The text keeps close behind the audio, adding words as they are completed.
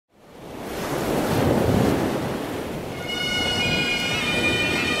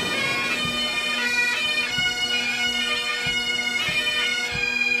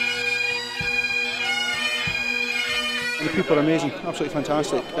Super amazing, absolutely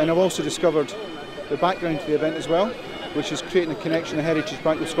fantastic. And I've also discovered the background to the event as well, which is creating a connection of heritage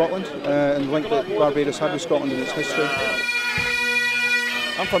back with Scotland and the link that Barbados had with Scotland and its history.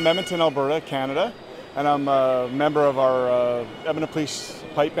 I'm from Edmonton, Alberta, Canada, and I'm a member of our Edmonton Police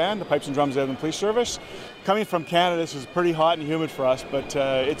Pipe Band, the Pipes and Drums Edmonton Police Service. Coming from Canada, this is pretty hot and humid for us, but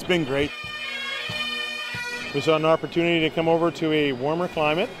it's been great. We saw an opportunity to come over to a warmer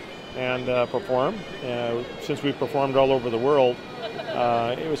climate and perform. Since we've performed all over the world,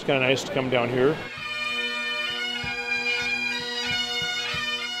 it was kind of nice to come down here.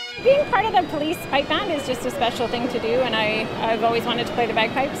 Being part of the police pipe band is just a special thing to do, and I've always wanted to play the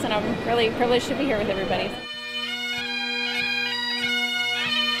bagpipes, and I'm really privileged to be here with everybody.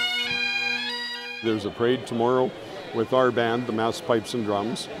 There's a parade tomorrow with our band, the Mass Pipes and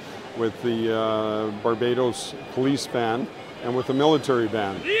Drums, with the Barbados Police Band, and with the military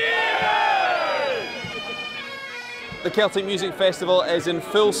band. The Celtic Music Festival is in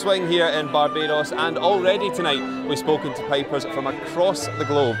full swing here in Barbados, and already tonight we've spoken to pipers from across the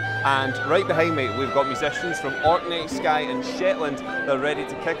globe. And right behind me we've got musicians from Orkney, Skye and Shetland. They're ready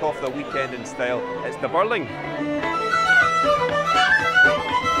to kick off the weekend in style. It's the Burling.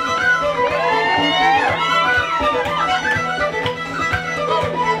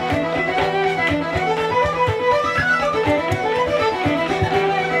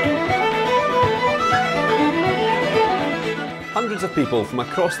 Hundreds of people from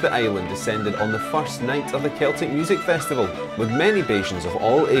across the island descended on the first night of the Celtic Music Festival, with many Bayesians of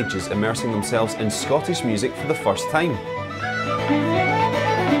all ages immersing themselves in Scottish music for the first time.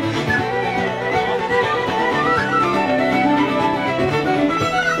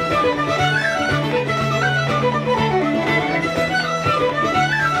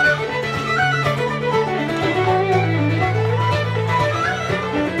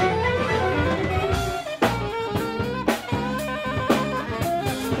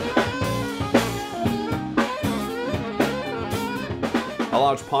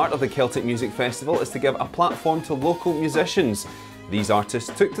 A large part of the Celtic Music Festival is to give a platform to local musicians. These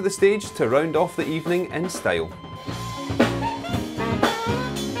artists took to the stage to round off the evening in style.